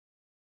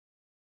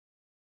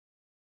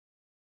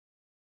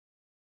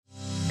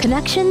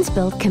Connections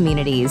build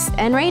communities,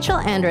 and Rachel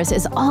Andras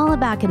is all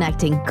about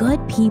connecting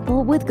good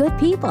people with good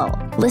people.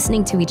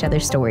 Listening to each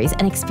other's stories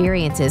and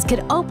experiences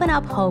could open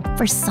up hope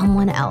for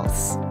someone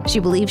else. She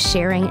believes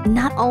sharing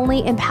not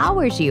only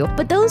empowers you,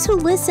 but those who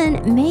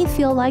listen may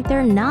feel like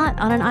they're not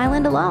on an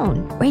island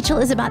alone. Rachel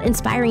is about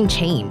inspiring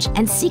change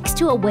and seeks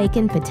to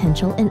awaken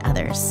potential in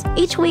others.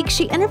 Each week,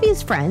 she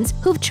interviews friends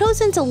who've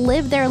chosen to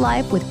live their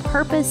life with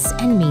purpose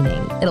and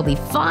meaning. It'll be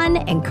fun,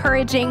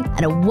 encouraging,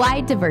 and a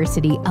wide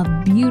diversity of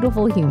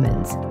beautiful humans.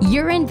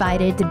 You're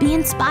invited to be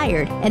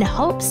inspired and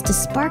hopes to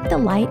spark the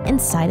light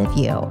inside of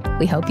you.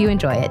 We hope you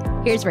enjoy it.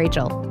 Here's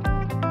Rachel.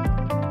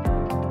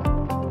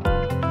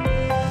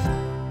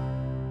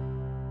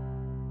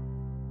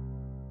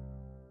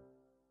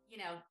 You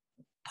know,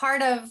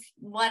 part of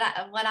what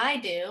I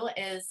do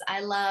is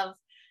I love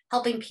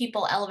helping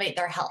people elevate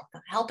their health,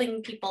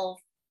 helping people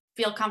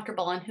feel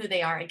comfortable in who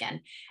they are again.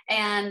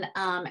 And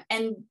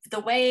the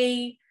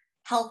way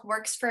health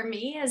works for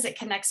me is it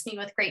connects me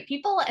with great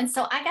people. And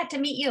so I got to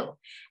meet you.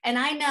 And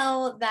I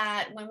know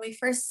that when we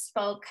first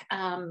spoke,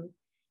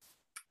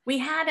 we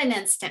had an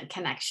instant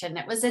connection.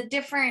 It was a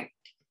different,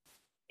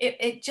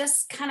 it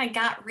just kind of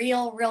got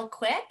real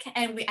quick.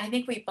 And I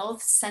think we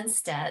both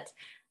sensed it.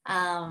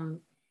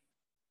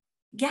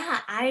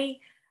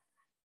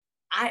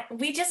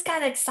 We just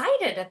got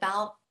excited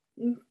about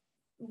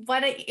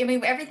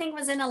everything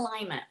was in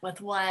alignment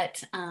with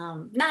what,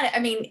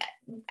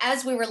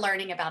 as we were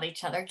learning about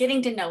each other,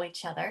 getting to know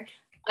each other,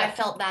 yeah. I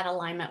felt that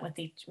alignment with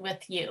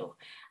you.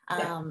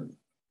 Yeah.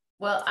 So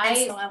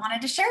I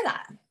wanted to share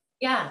that.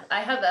 Yeah,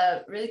 I have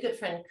a really good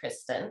friend,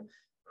 Kristen,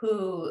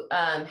 who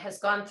has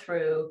gone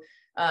through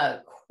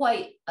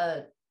quite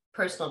a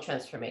personal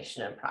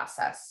transformation and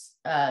process.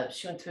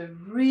 She went through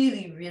a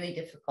really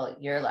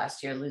difficult year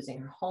last year, losing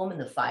her home in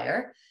the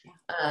fire.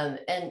 Yeah.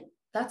 And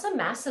that's a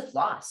massive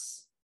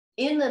loss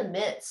in the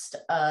midst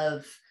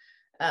of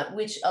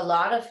which a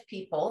lot of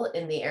people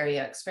in the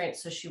area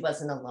experience. So she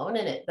wasn't alone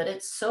in it, but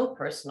it's so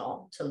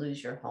personal to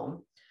lose your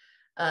home.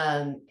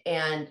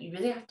 And you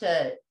really have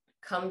to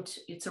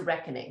it's a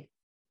reckoning,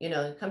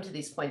 come to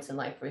these points in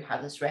life where you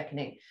have this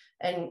reckoning.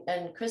 And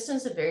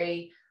Kristen's a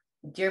very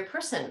dear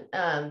person.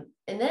 And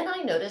then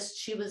I noticed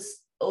she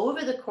was,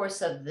 over the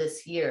course of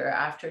this year,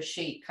 after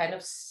she kind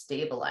of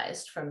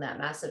stabilized from that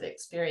massive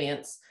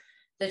experience,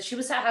 that she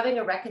was having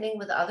a reckoning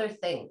with other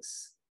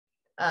things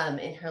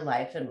in her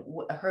life and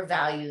her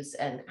values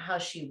and how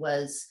she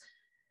was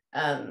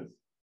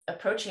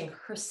approaching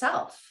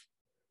herself.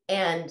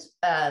 And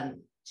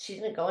she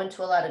didn't go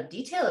into a lot of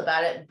detail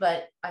about it,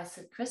 but I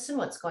said, Kristen,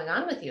 what's going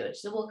on with you? And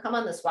she said, well, come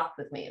on this walk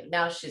with me.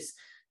 Now she's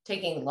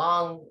taking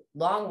long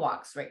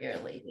walks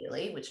regularly,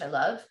 daily, which I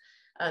love,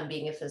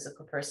 being a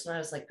physical person. I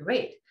was like,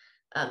 great,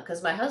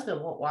 because my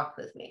husband won't walk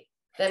with me.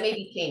 That may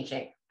be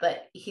changing,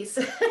 but he's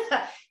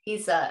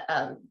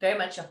very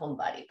much a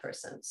homebody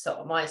person. So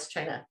I'm always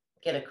trying to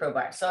get a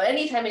crowbar. So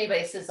anytime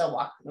anybody says they'll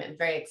walk with me, I'm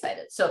very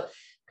excited. So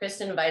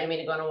Kristen invited me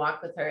to go on a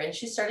walk with her, and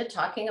she started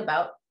talking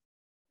about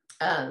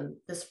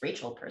this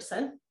Rachel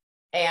person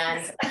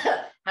and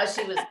how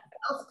she was a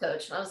health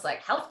coach. And I was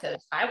like, health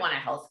coach? I want a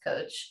health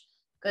coach.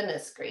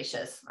 Goodness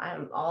gracious,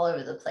 I'm all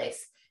over the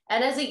place.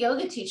 And as a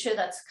yoga teacher,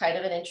 that's kind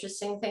of an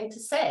interesting thing to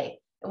say.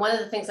 And one of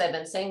the things I've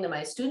been saying to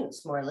my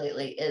students more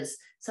lately is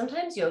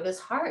sometimes yoga is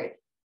hard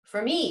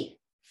for me.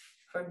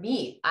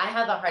 I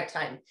have a hard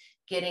time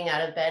getting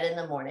out of bed in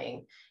the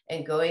morning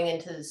and going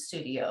into the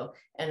studio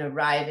and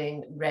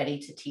arriving ready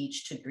to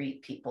teach, to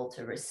greet people,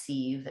 to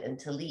receive, and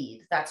to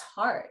lead. That's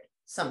hard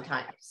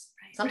sometimes.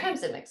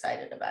 Sometimes I'm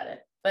excited about it.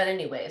 But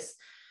anyways,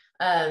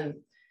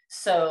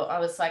 so I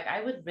was like,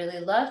 I would really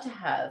love to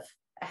have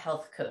a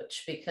health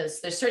coach because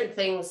there's certain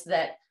things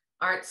that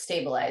aren't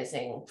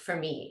stabilizing for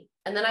me.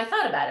 And then I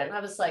thought about it and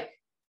I was like,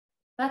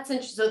 that's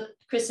interesting. So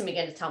Kristen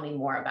began to tell me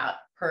more about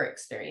her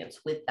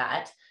experience with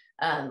that,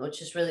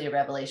 which is really a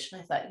revelation.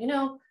 I thought,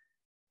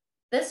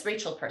 this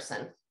Rachel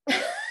person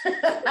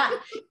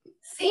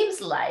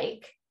seems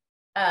like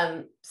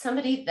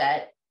somebody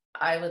that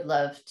I would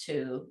love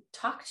to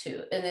talk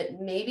to, and that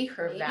maybe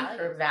her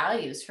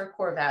values, her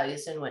core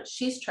values and what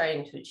she's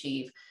trying to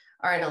achieve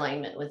are in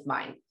alignment with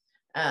mine.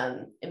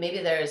 And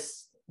maybe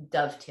there's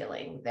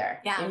dovetailing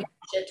there. Yeah. Maybe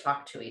we should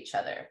talk to each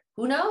other.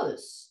 Who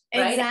knows?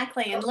 Right?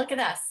 Exactly. And look at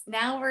us.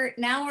 Now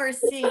we're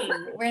seeing,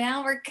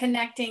 we're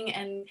connecting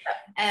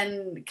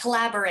and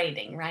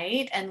collaborating,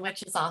 right? And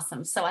which is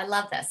awesome. So I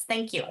love this.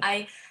 Thank you.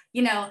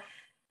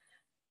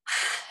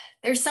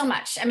 There's so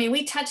much. I mean,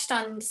 we touched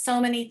on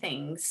so many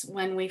things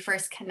when we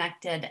first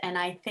connected. And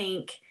I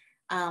think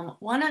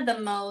one of the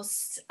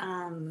most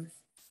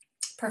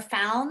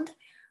profound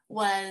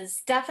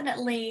was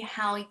definitely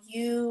how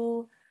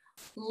you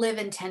live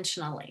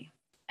intentionally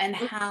and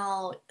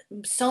how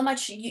so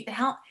much you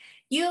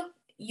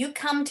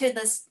come to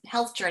this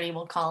health journey,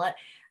 we'll call it,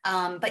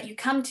 but you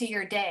come to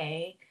your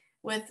day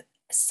with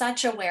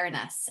such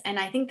awareness. And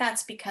I think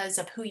that's because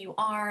of who you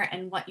are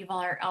and what you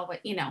are,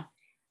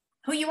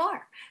 who you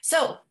are.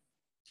 So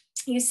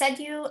you said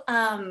you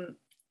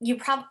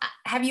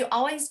have you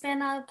always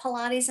been a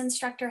Pilates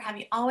instructor? Have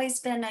you always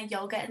been a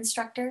yoga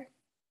instructor?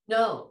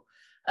 No,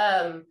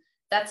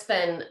 that's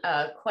been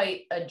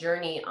quite a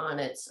journey on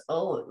its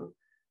own.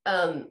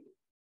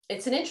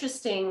 It's an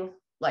interesting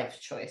life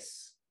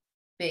choice,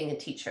 being a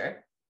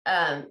teacher.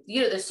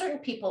 There's certain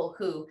people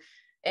who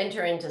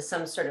enter into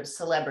some sort of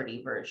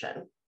celebrity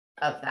version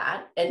of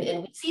that.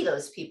 And we see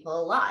those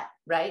people a lot,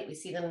 right? We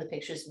see them in the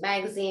pictures,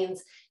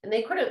 magazines, and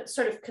they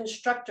sort of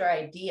construct our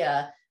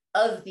idea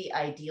of the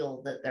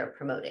ideal that they're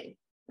promoting,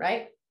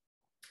 right?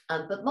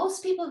 But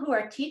most people who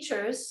are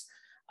teachers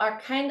are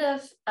kind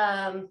of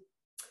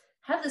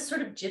have this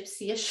sort of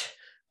gypsy-ish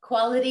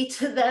quality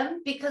to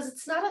them, because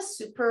it's not a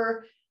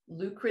super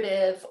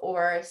lucrative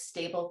or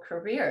stable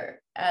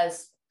career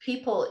as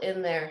people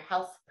in their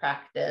health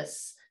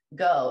practice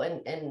go.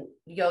 And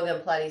yoga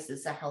and Pilates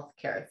is a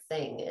healthcare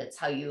thing. It's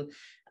how you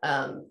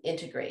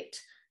integrate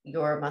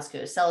your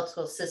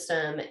musculoskeletal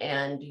system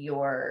and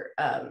your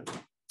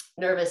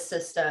nervous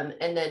system.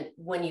 And then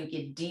when you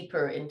get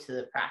deeper into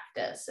the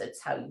practice,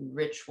 it's how you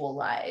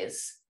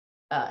ritualize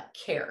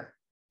care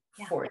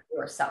for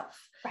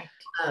yourself. Right.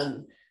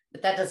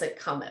 But that doesn't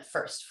come at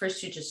first.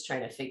 First, you're just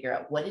trying to figure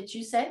out, what did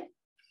you say?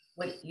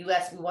 What you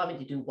asked me, want me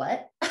to do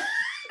what?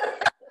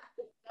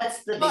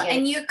 That's the beginning.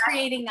 And you're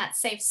creating that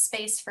safe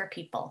space for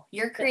people.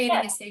 You're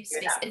creating a safe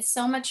space. It's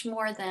so much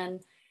more than,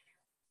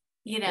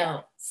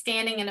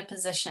 standing in a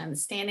position,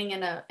 standing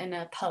in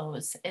a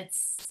pose.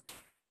 It's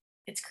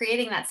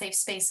creating that safe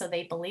space so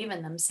they believe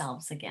in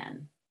themselves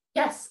again.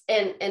 Yes,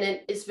 and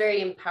it is very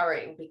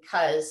empowering,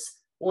 because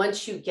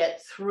once you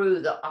get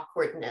through the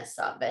awkwardness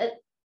of it,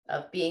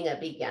 of being a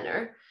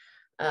beginner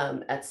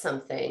at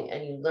something,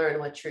 and you learn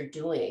what you're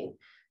doing,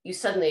 you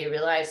suddenly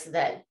realize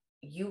that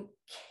you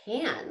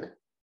can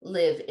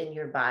live in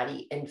your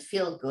body and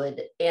feel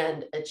good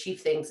and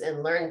achieve things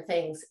and learn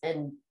things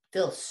and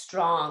feel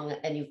strong,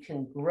 and you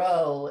can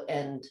grow.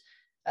 And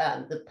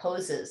the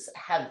poses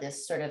have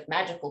this sort of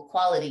magical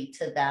quality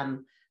to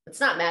them. It's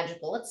not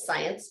magical, it's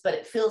science, but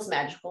it feels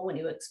magical when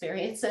you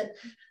experience it,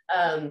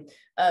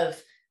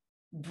 of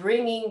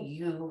bringing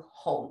you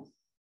home.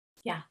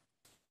 Yeah.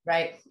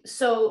 Right.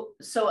 So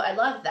I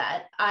love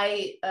that.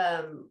 I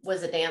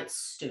was a dance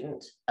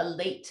student, a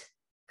late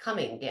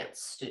coming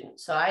dance student.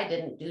 So I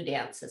didn't do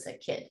dance as a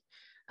kid.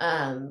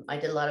 I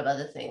did a lot of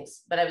other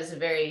things, but I was a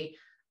very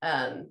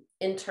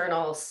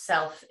internal,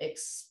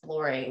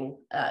 self-exploring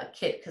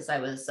kid, because I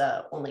was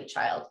only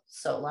child.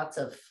 So lots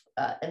of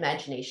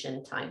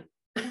imagination time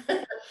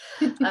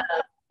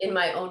in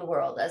my own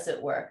world, as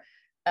it were.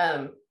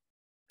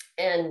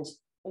 And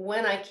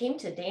when I came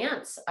to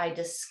dance, I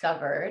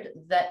discovered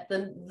that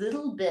the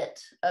little bit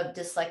of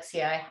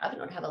dyslexia I have, I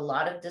don't have a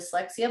lot of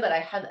dyslexia, but I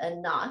have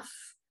enough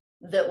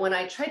that when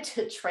I tried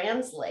to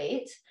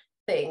translate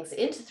things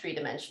into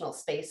three-dimensional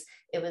space,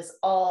 it was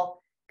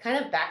all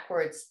kind of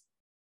backwards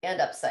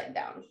and upside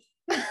down.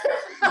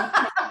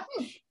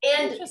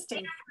 And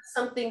interesting.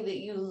 Something that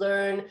you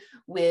learn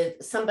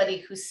with somebody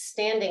who's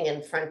standing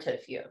in front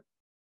of you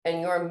and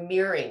you're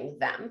mirroring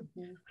them.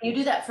 Mm-hmm. You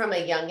do that from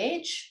a young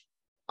age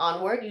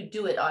onward, you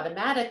do it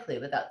automatically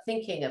without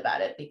thinking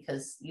about it,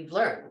 because you've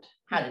learned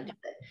how to do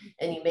it,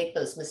 and you make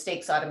those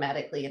mistakes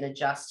automatically and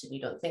adjust, and you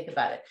don't think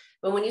about it.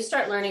 But when you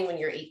start learning when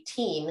you're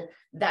 18,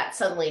 that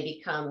suddenly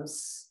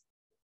becomes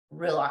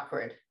real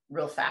awkward,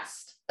 real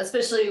fast,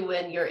 especially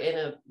when you're in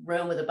a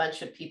room with a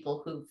bunch of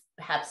people who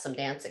have some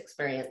dance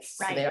experience.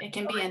 Right. So it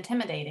can be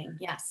intimidating.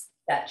 Yes.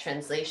 That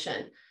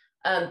translation.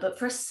 But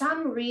for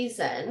some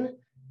reason,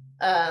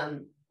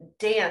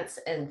 dance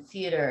and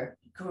theater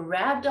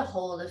grabbed a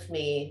hold of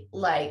me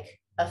like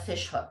a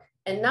fish hook,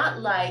 and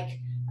not like,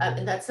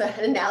 and that's an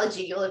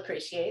analogy you'll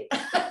appreciate,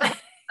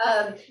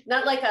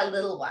 not like a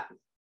little one,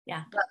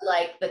 but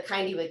like the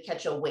kind you would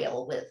catch a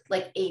whale with,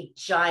 like a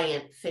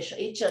giant fish.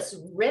 It just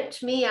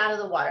ripped me out of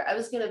the water. I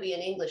was going to be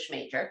an English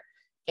major,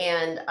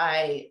 and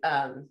I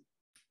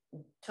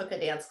took a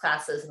dance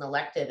class as an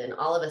elective, and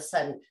all of a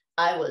sudden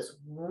I was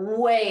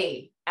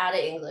way out of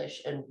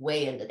English and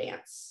way into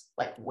dance,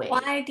 like way.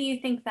 Why do you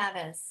think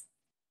that is?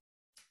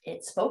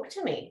 It spoke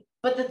to me.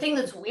 But the thing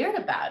that's weird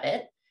about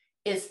it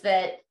is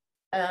that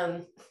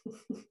it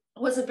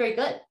wasn't very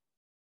good.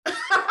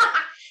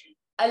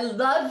 I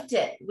loved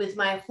it with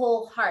my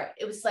whole heart.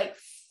 It was like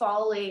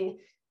falling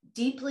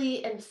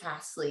deeply and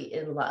fastly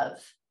in love.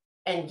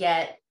 And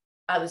yet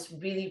I was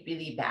really,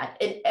 really bad.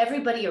 And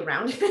everybody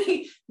around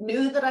me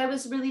knew that I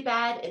was really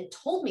bad and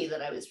told me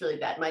that I was really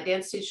bad. My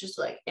dance teachers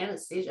were like,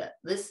 Anastasia,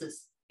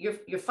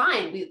 you're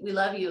fine. We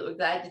love you. We're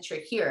glad that you're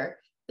here.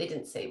 They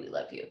didn't say we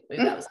love you.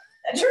 Maybe that was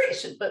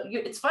exaggeration, but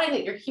it's fine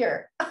that you're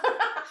here.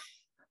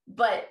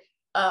 But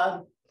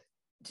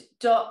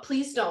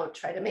please don't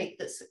try to make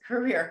this a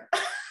career.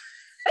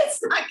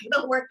 It's not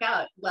going to work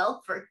out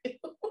well for you.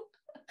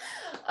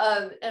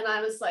 And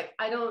I was like,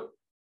 I don't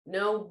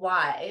know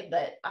why,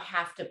 but I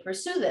have to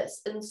pursue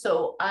this. And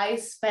so I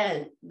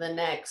spent the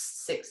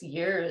next 6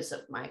 years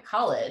of my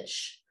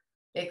college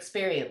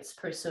experience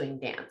pursuing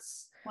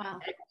dance. Wow.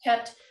 And I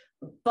kept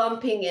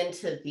bumping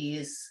into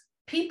these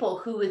people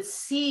who would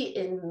see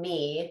in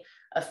me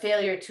a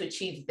failure to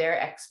achieve their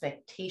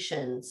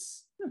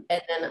expectations.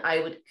 And then I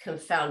would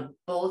confound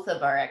both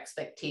of our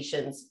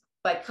expectations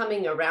by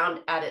coming around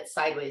at it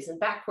sideways and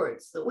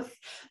backwards the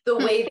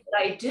way that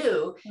I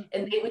do.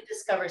 And they would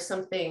discover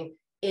something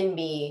in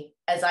me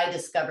as I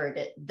discovered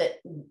it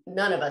that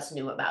none of us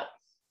knew about.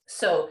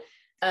 So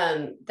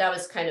that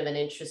was kind of an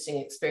interesting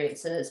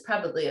experience, and it's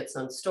probably its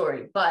own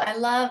story. But I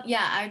love,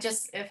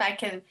 if I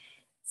can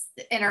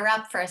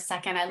interrupt for a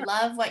second, I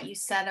love what you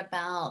said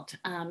about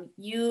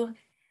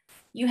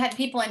you had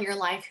people in your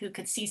life who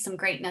could see some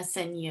greatness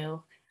in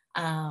you.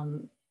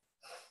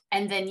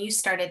 And then you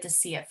started to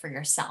see it for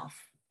yourself.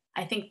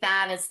 I think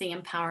that is the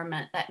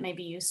empowerment that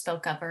maybe you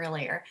spoke of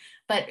earlier.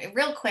 But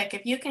real quick,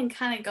 if you can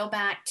kind of go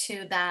back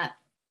to that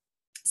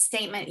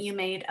statement you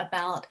made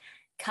about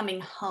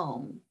coming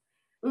home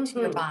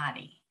to your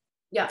body.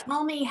 Yeah.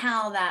 Tell me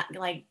how that,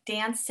 like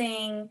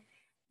dancing,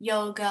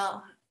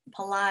 yoga,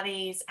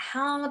 Pilates,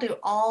 how do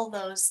all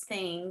those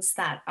things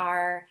that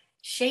are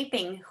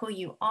shaping who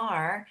you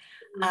are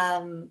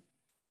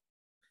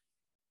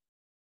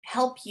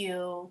help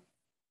you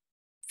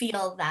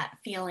feel that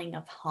feeling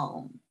of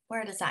home?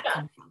 Where does that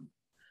come from?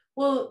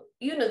 Well,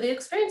 the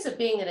experience of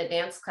being in a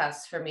dance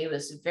class for me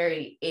was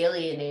very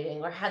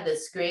alienating, or had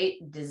this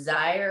great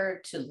desire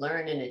to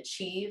learn and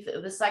achieve.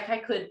 It was like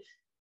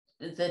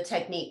the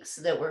techniques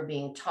that were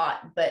being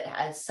taught, but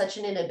has such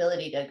an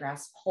inability to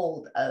grasp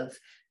hold of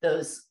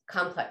those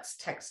complex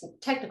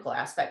technical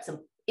aspects and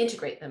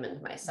integrate them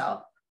into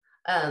myself.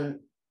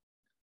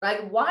 I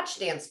could watch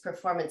dance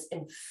performance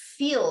and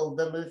feel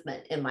the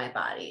movement in my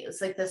body. It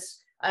was like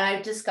this,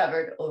 I've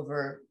discovered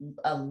over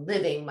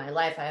living my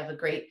life, I have a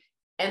great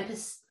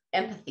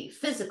empathy,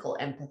 physical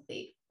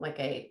empathy, like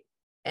a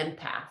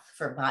empath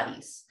for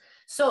bodies.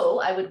 So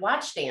I would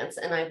watch dance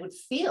and I would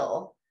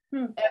feel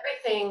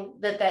everything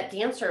that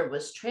dancer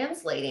was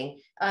translating.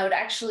 I would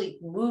actually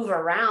move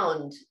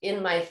around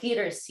in my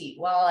theater seat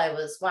while I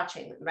was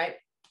watching them, right?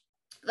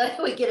 Then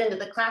I would get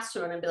into the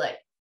classroom and be like,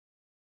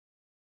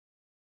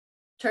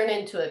 turn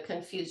into a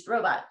confused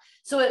robot.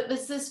 So it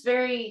was this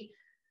very,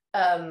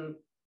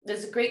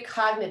 there's a great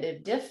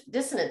cognitive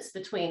dissonance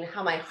between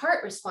how my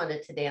heart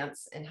responded to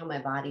dance and how my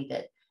body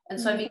did. And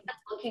so I began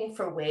looking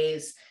for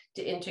ways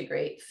to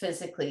integrate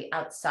physically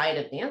outside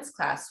of dance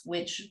class,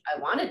 which I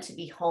wanted to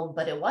be home,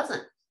 but it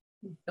wasn't.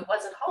 It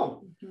wasn't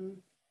home.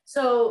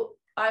 So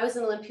I was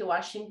in Olympia,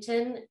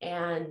 Washington,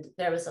 and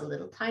there was a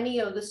little tiny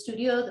yoga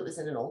studio that was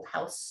in an old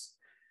house.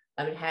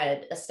 It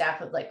had a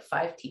staff of like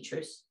 5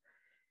 teachers.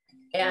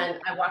 And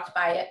I walked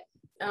by it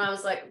and I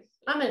was like,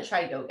 I'm going to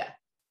try yoga.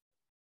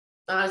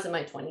 I was in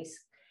my 20s,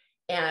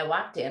 and I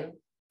walked in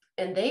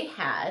and they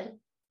had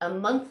a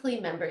monthly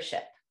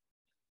membership.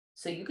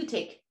 So you could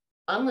take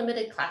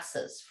unlimited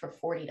classes for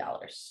 $40.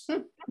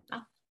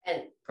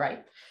 And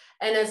right.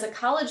 And as a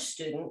college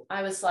student,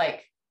 I was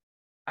like,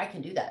 I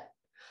can do that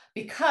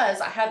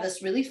because I have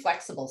this really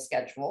flexible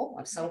schedule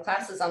of some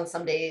classes on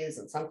some days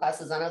and some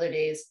classes on other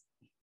days.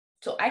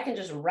 So I can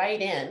just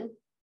write in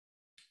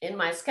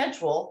my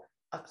schedule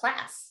a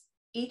class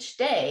each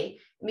day.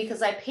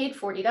 Because I paid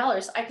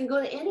 $40, I can go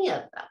to any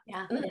of them.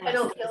 Yeah. And if I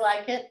don't feel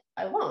like it,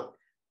 I won't.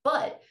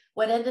 But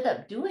what I ended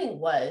up doing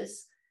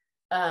was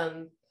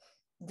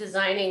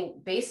designing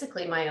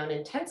basically my own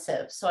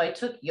intensive. So I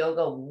took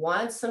yoga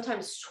once,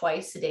 sometimes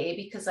twice a day,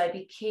 because I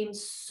became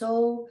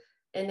so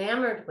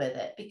enamored with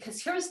it. Because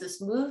here was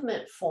this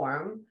movement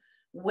form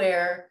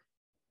where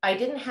I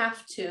didn't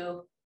have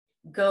to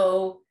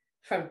go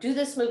from do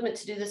this movement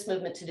to do this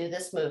movement to do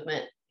this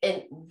movement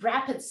in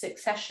rapid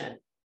succession.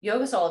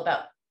 Yoga is all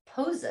about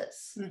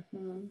poses,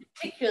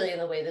 particularly in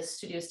the way the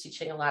studio is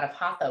teaching a lot of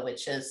hatha,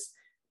 which is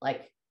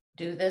like,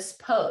 do this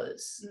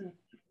pose,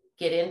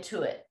 get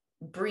into it,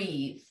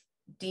 breathe,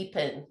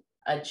 deepen,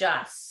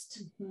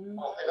 adjust,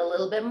 hold it a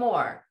little bit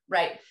more,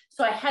 right?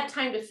 So I had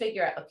time to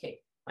figure out, okay,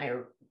 my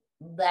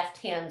left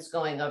hand's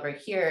going over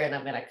here and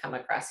I'm going to come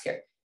across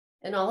here.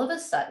 And all of a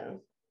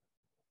sudden,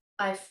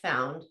 I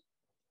found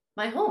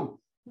my home.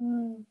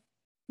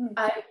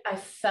 I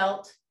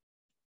felt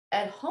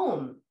at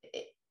home,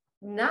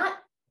 not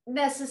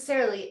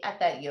necessarily at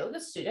that yoga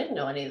studio. I didn't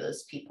know any of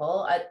those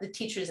people. The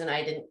teachers and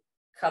I didn't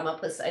come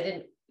up with,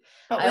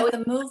 But with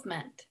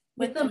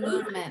the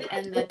movement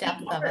and the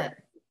depth of it.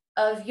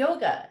 Of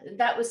yoga.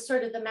 That was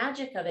sort of the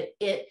magic of it.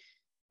 It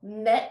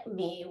met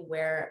me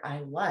where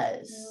I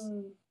was.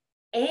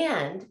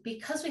 And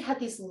because we had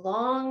these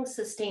long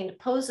sustained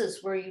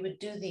poses where you would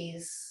do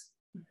these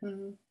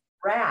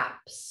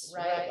wraps,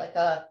 right? Like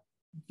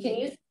can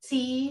you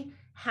see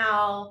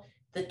how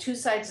the two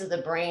sides of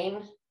the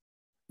brain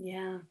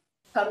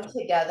come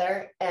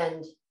together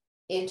and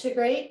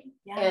integrate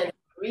and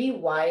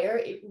rewire?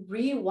 It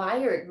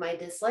rewired my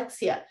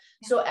dyslexia.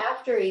 So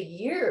after a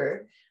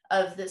year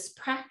of this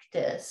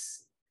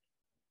practice,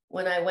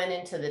 when I went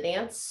into the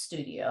dance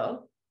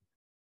studio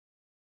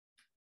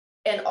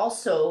and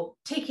also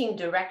taking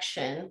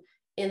direction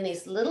in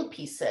these little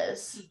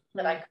pieces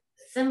that I could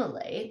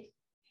assimilate,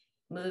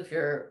 move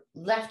your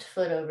left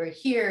foot over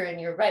here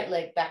and your right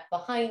leg back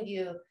behind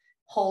you,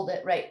 hold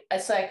it right.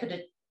 So I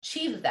could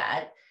achieve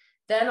that.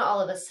 then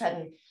all of a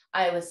sudden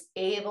I was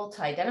able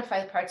to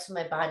identify the parts of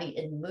my body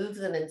and move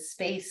them in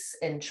space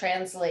and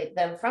translate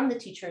them from the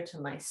teacher to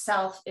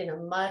myself in a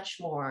much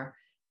more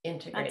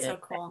integrated. That's so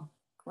cool.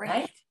 Great.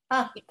 Right?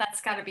 Oh,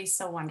 that's got to be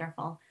so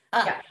wonderful.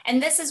 Yeah.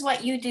 And this is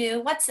what you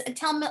do.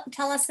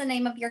 Tell us the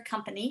name of your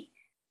company.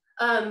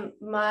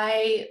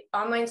 My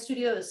online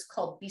studio is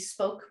called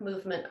Bespoke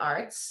Movement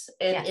Arts,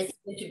 and Yes. it's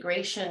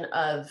integration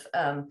of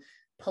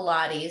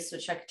Pilates,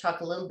 which I could talk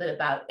a little bit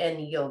about,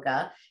 and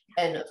yoga.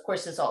 And of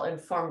course, it's all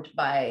informed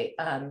by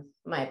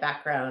my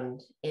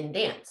background in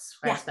dance,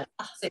 where I spent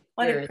 6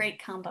 what years a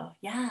great combo.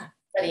 Yeah.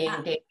 studying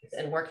dance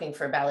and working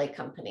for ballet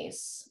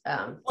companies.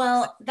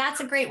 Well, that's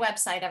a great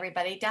website,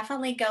 everybody.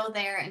 Definitely go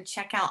there and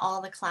check out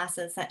all the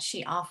classes that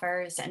she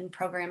offers and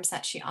programs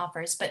that she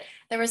offers. But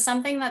there was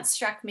something that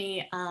struck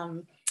me.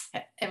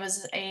 It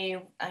was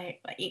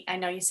I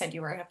know you said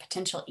you were a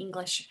potential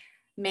English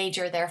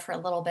major there for a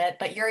little bit,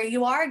 but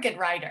you are a good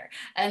writer.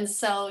 And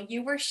so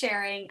you were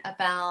sharing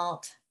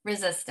about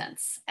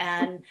resistance,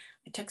 and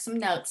I took some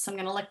notes. So I'm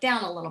going to look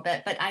down a little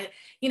bit, but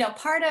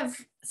part of,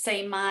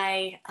 say,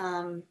 my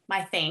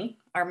thing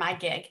or my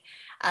gig,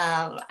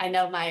 I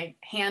know my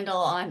handle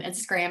on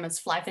Instagram is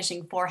Fly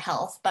Fishing for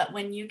Health, but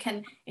when you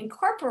can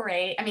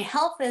incorporate, I mean,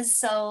 health is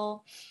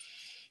so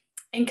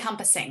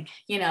encompassing,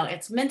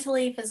 it's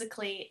mentally,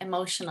 physically,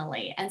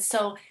 emotionally. And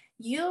so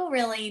you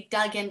really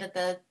dug into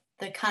the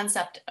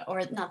concept,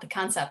 or not the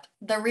concept,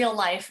 the real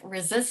life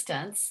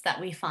resistance that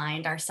we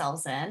find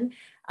ourselves in,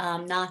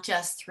 not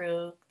just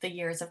through the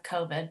years of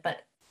COVID,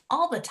 but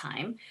all the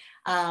time,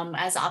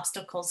 as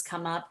obstacles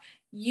come up.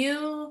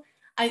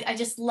 I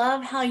just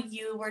love how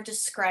you were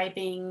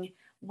describing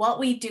what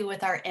we do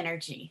with our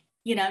energy.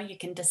 You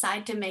can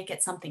decide to make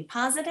it something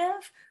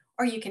positive,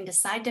 or you can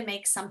decide to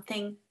make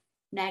something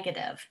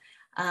negative.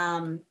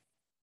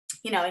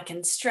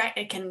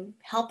 It can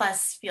help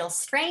us feel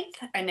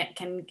strength, and it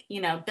can,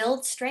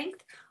 build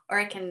strength, or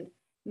it can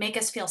make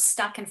us feel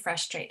stuck and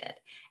frustrated.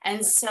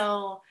 And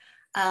so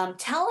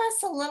tell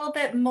us a little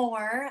bit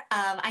more.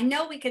 I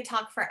know we could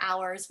talk for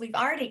hours. We're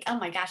already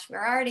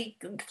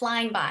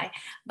flying by,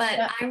 but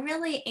yeah. I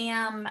really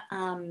am,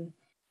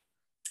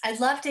 I'd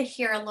love to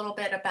hear a little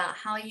bit about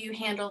how you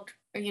handle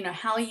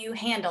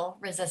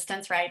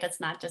resistance, right? It's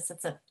not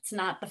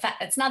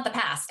the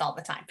past all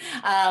the time.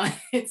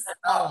 It's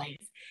always.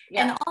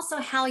 Yeah. And also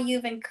how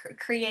you've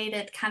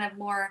created kind of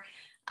more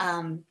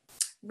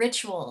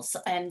rituals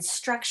and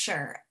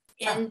structure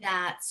in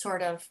that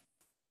sort of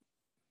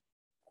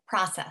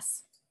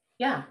process.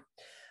 Yeah.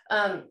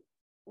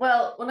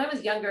 Well, when I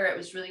was younger, it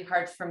was really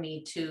hard for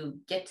me to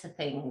get to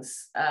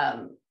things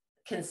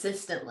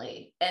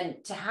consistently and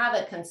to have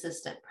a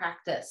consistent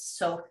practice.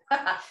 So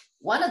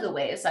one of the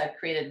ways I've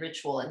created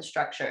ritual and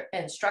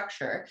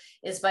structure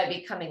is by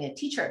becoming a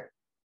teacher.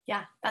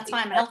 Yeah, that's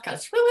why I'm a health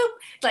coach. Woo-woo.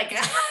 Like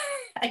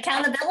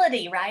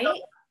accountability, right?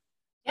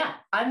 Yeah,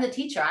 I'm the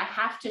teacher. I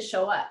have to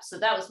show up. So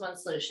that was one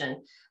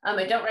solution.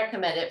 I don't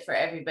recommend it for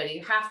everybody.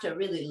 You have to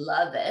really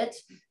love it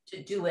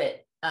to do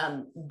it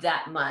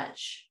that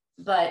much.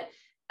 But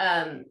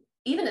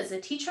even as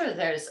a teacher,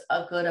 there's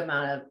a good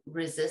amount of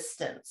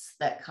resistance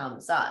that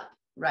comes up,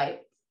 right?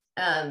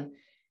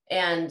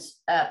 And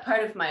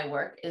part of my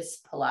work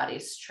is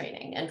Pilates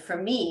training. And for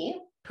me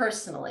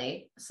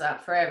personally, it's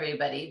not for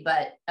everybody,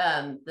 but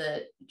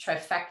the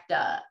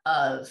trifecta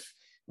of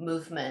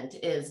movement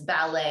is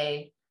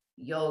ballet,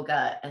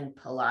 yoga, and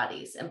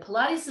Pilates. And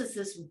Pilates is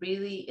this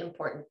really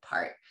important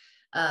part.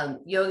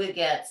 Yoga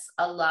gets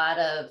a lot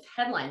of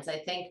headlines, I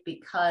think,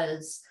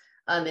 because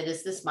it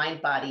is this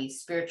mind-body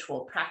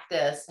spiritual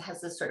practice. It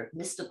has this sort of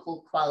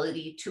mystical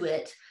quality to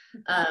it.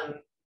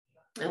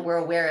 And we're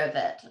aware of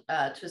it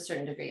to a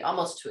certain degree,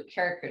 almost to a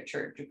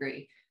caricature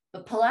degree.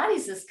 But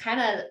Pilates is kind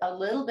of a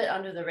little bit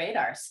under the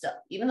radar still,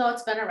 even though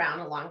it's been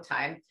around a long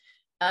time.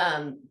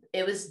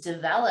 It was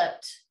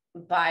developed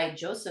by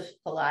Joseph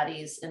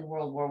Pilates in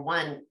World War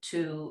I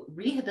to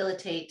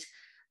rehabilitate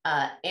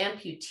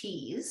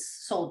amputees,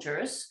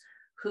 soldiers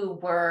who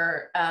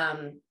were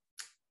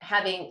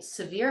having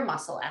severe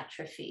muscle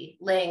atrophy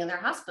laying in their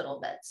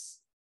hospital beds.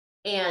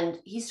 And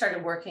he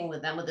started working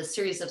with them with a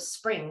series of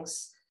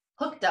springs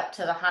hooked up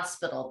to the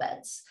hospital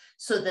beds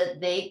so that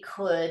they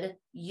could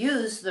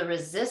use the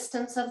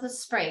resistance of the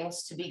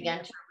springs to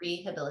begin to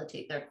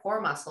rehabilitate their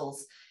core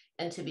muscles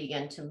and to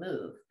begin to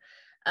move.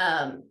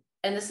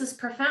 And this is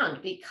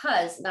profound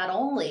because not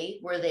only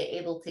were they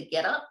able to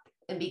get up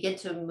and begin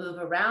to move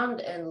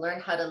around and learn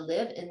how to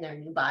live in their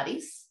new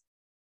bodies,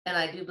 and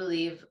I do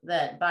believe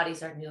that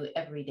bodies are new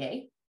every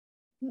day.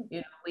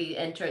 We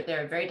enter,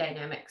 they're a very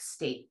dynamic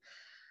state.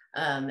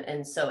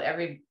 And so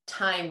every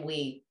time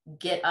we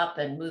get up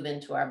and move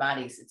into our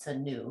bodies, it's a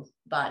new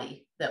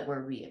body that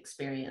we're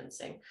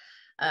re-experiencing.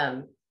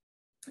 And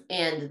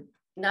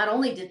not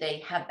only did they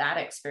have that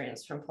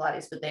experience from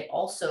Pilates, but they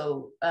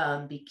also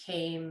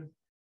became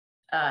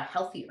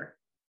healthier.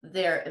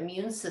 Their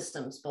immune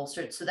systems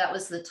bolstered. So that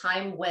was the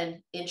time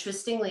when,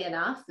 interestingly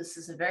enough, this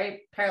is a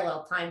very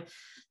parallel time,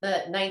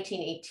 the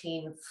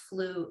 1918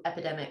 flu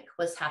epidemic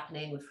was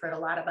happening. We've heard a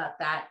lot about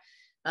that.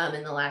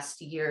 in the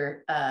last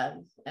year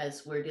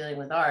as we're dealing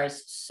with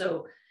ours.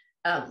 So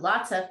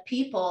lots of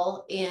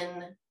people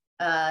in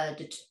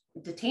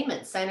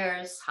detainment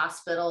centers,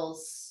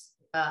 hospitals,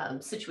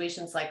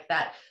 situations like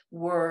that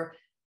were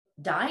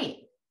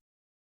dying,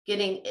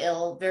 getting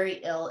ill,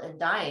 very ill, and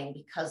dying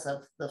because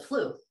of the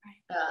flu,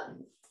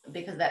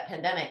 because of that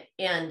pandemic.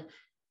 And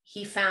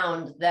he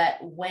found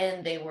that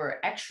when they were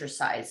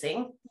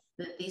exercising,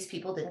 that these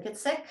people didn't get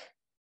sick.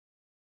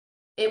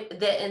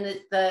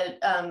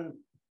 The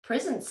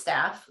prison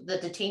staff, the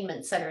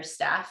detainment center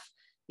staff,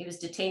 he was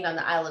detained on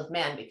the Isle of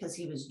Man because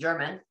he was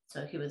German,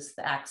 so he was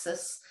the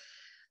Axis,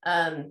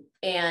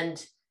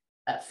 and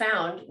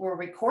were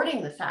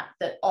recording the fact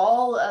that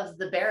all of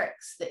the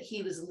barracks that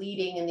he was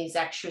leading in these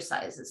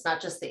exercises,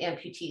 not just the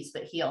amputees,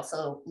 but he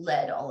also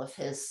led all of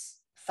his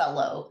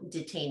fellow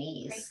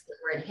detainees that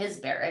were in his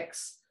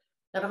barracks,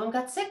 none of them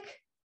got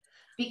sick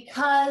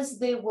because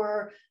they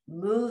were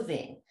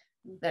moving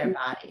their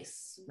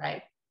bodies,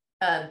 right?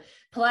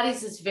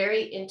 Pilates is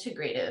very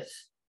integrative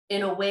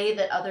in a way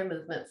that other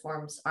movement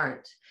forms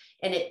aren't.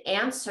 And it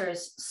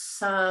answers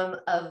some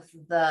of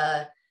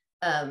the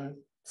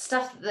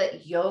stuff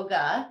that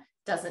yoga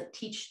doesn't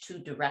teach too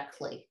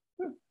directly.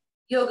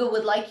 Yoga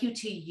would like you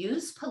to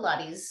use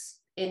Pilates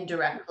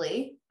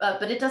indirectly,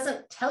 but it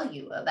doesn't tell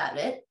you about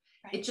it.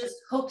 Right. It just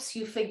hopes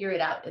you figure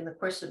it out in the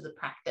course of the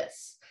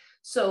practice.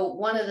 So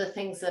one of the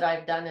things that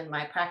I've done in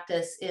my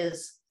practice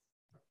is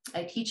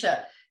I teach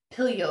a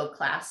pillow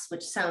class,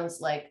 which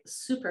sounds like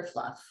super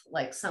fluff,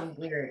 like some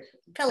weird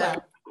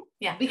pillow.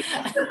 Yeah. Yeah,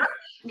 exactly.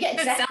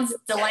 It sounds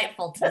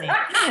delightful to me.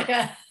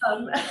 Yeah.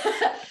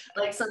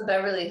 Like some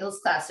Beverly Hills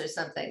class or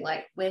something,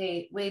 like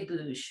way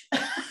bouge.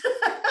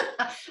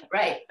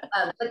 Right.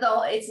 But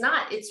though it's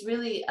not, it's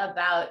really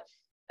about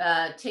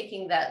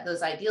taking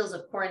those ideals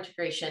of core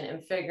integration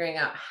and figuring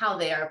out how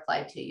they are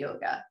applied to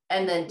yoga,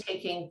 and then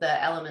taking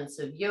the elements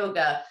of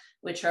yoga,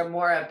 which are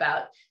more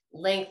about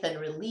length and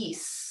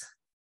release,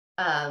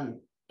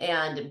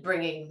 and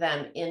bringing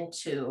them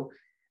into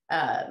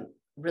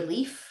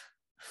relief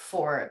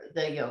for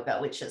the yoga,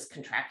 which is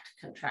contract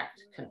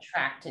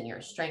in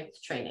your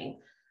strength training.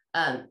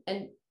 And,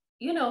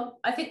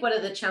 I think one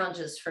of the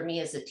challenges for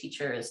me as a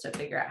teacher is to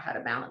figure out how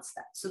to balance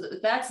that. So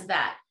that's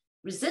that.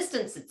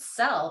 Resistance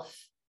itself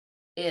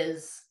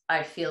is,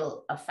 I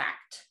feel, a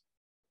fact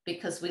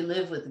because we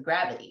live with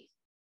gravity.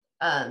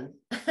 And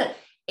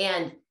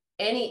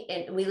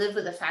we live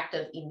with the fact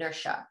of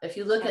inertia. If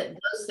you look at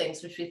those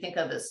things, which we think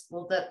of as,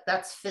 well,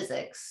 that's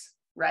physics,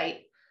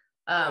 right?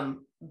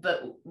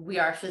 But we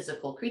are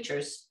physical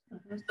creatures.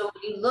 Mm-hmm. So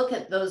when you look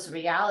at those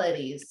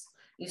realities,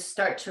 you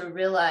start to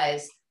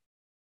realize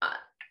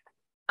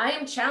I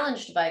am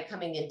challenged by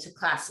coming into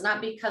class,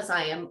 not because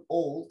I am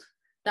old,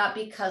 not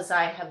because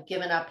I have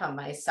given up on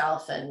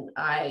myself and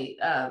I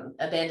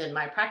abandoned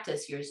my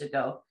practice years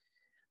ago.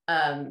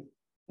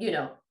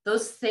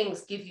 Those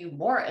things give you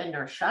more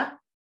inertia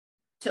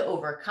to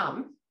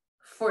overcome,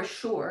 for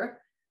sure.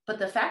 But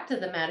the fact of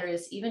the matter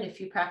is, even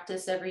if you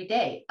practice every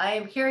day, I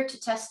am here to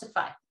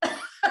testify.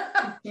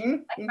 I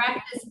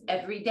practice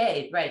every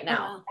day right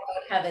now. Wow.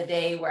 I don't have a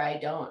day where I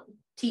don't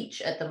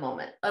teach at the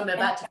moment. I'm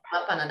about to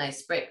come up on a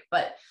nice break,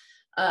 but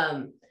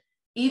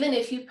even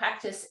if you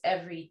practice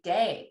every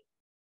day,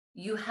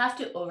 you have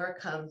to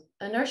overcome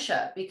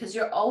inertia because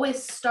you're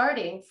always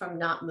starting from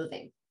not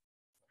moving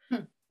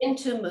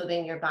into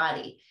moving your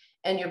body.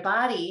 And your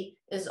body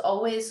is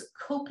always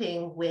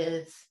coping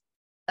with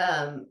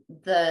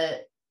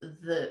the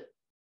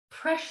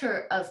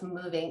pressure of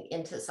moving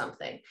into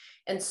something.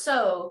 And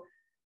so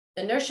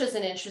inertia is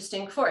an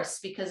interesting force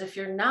because if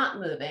you're not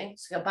moving,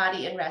 so a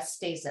body in rest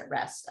stays at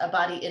rest, a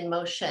body in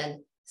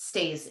motion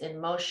stays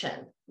in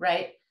motion,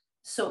 right?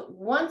 So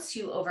once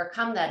you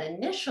overcome that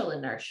initial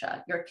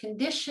inertia, your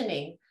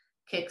conditioning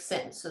kicks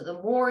in. So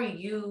the more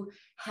you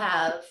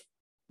have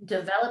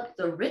developed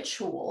the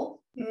ritual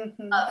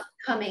of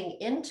coming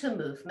into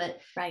movement,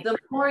 right, the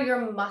more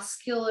your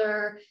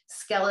muscular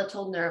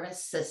skeletal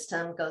nervous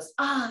system goes,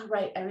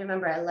 right, I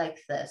remember, I like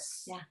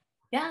this.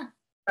 Yeah.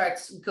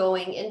 Starts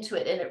going into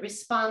it and it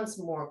responds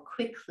more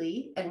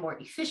quickly and more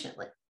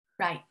efficiently.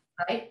 Right.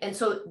 And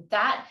so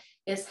that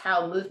is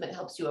how movement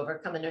helps you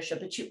overcome inertia,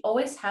 but you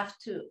always have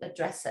to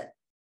address it.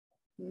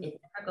 It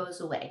never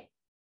goes away.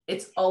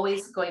 It's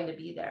always going to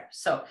be there.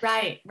 So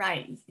right.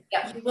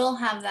 Yeah. You will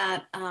have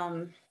that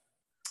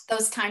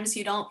those times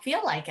you don't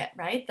feel like it,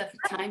 right? The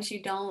times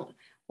you don't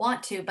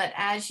want to, but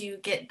as you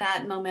get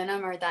that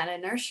momentum or that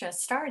inertia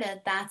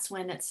started, that's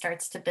when it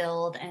starts to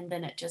build and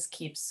then it just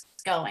keeps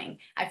going.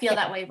 I feel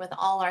that way with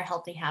all our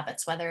healthy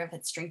habits, whether if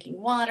it's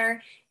drinking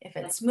water, if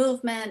it's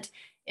movement,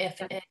 if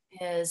it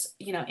is,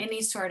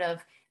 any sort of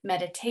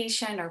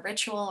meditation or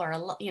ritual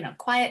or,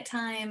 quiet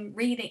time,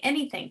 reading,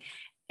 anything.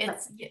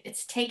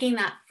 It's taking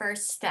that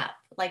first step.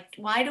 Like,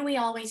 why do we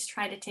always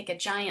try to take a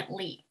giant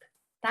leap?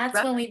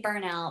 That's when we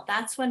burn out.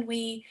 That's when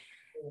we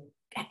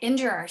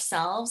injure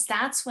ourselves.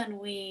 That's when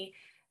we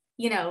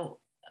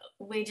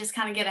just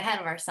kind of get ahead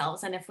of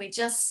ourselves. And if we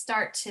just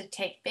start to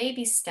take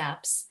baby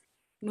steps,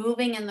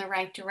 moving in the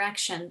right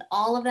direction,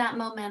 all of that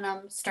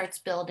momentum starts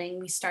building.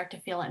 We start to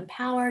feel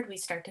empowered. We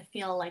start to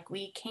feel like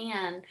we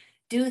can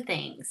do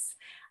things.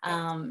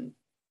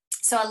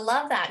 So I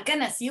love that.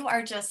 Goodness, you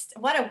are just,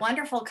 what a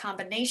wonderful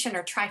combination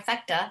or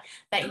trifecta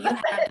that you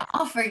have to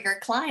offer your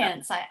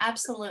clients. I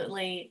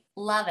absolutely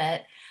love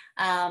it.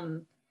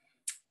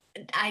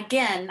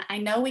 Again, I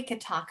know we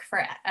could talk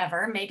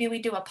forever. Maybe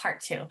we do a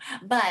part 2,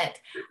 but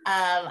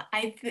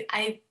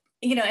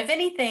you know, if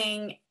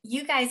anything,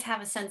 you guys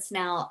have a sense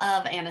now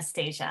of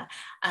Anastasia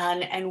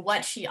and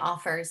what she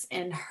offers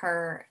in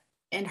her,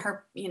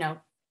 you know,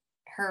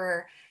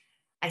 her,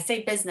 I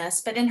say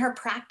business, but in her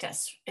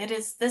practice.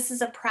 This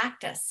is a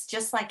practice,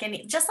 just like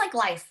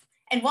life.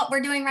 And what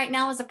we're doing right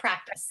now is a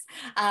practice.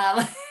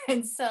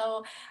 And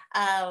so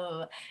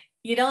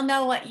you don't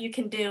know what you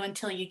can do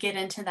until you get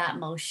into that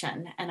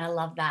motion. And I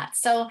love that.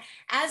 So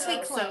as we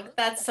close,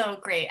 that's so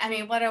great. I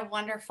mean, what a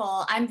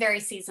wonderful, I'm very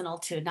seasonal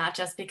too, not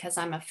just because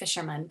I'm a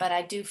fisherman, but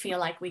I do feel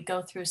like we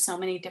go through so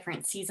many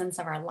different seasons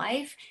of our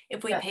life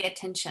if we pay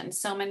attention.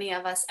 So many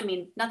of us, I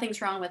mean,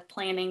 nothing's wrong with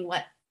planning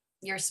what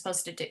you're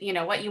supposed to do, you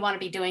know, what you want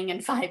to be doing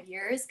in 5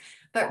 years,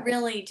 but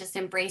really just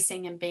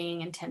embracing and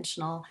being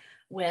intentional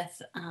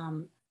with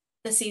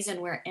the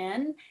season we're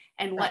in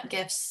and what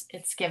gifts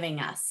it's giving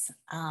us.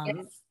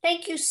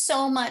 Thank you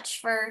so much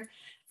for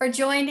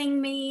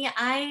joining me.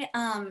 I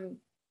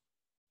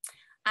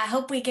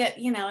hope we get,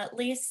 you know, at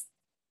least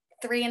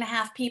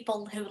 3.5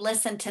 people who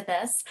listen to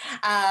this.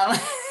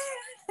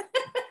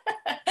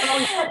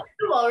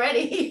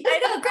 Already. I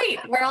know, great.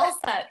 We're all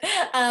set.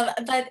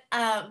 But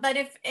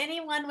if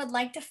anyone would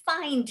like to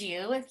find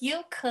you, if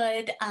you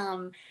could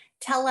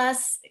tell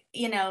us,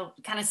 you know,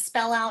 kind of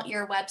spell out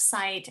your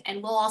website,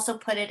 and we'll also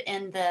put it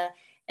in the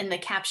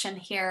caption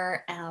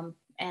here.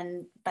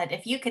 But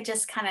if you could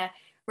just kind of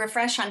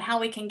refresh on how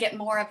we can get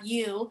more of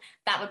you,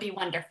 that would be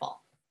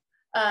wonderful.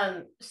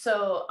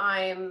 So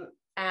I'm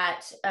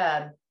at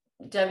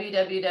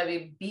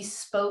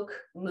www.bespoke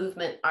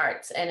movement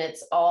arts, and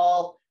it's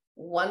all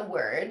one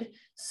word.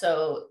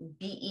 So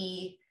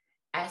BESPOKE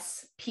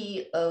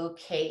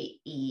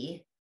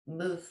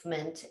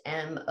movement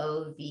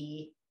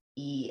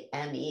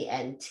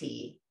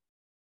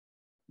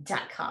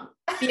MOVEMENT.com.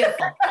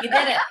 Beautiful. You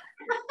did it.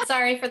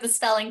 Sorry for the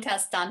spelling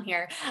test on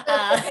here.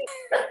 Well,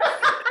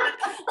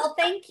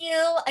 thank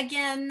you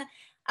again.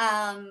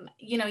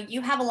 You know,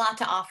 you have a lot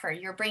to offer.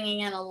 You're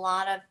bringing in a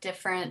lot of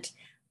different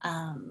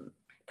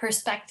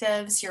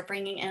perspectives. You're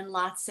bringing in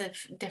lots of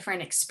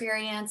different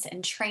experience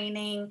and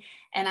training.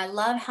 And I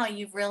love how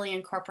you've really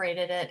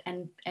incorporated it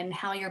and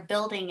how you're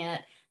building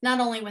it, not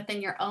only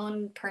within your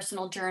own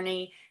personal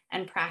journey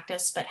and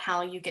practice, but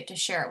how you get to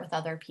share it with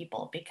other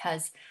people.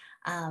 Because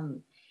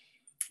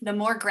the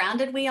more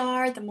grounded we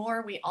are, the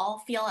more we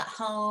all feel at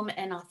home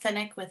and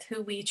authentic with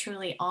who we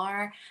truly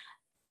are.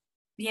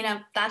 You know,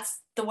 that's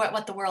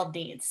what the world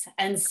needs.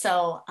 And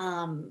so,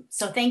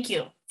 so thank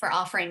you for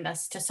offering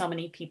this to so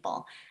many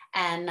people.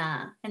 And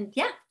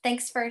yeah,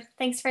 thanks for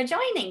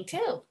joining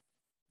too.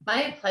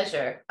 My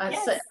pleasure.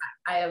 Yes. So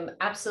I am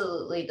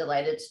absolutely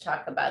delighted to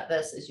talk about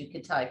this. As you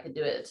could tell, I could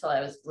do it until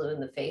I was blue in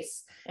the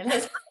face.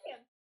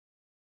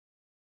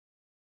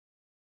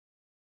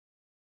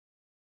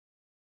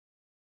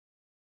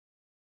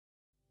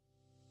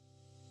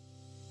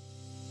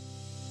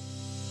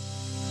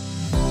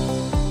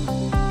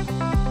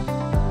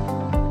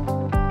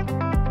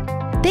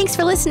 Thanks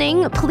for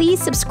listening.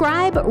 Please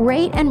subscribe,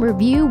 rate, and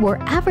review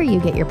wherever you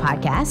get your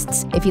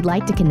podcasts. If you'd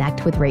like to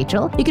connect with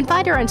Rachel, you can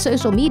find her on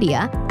social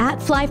media at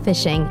Fly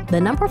Fishing,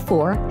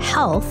 4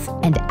 Health,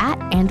 and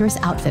at Andras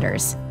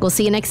Outfitters. We'll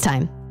see you next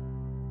time.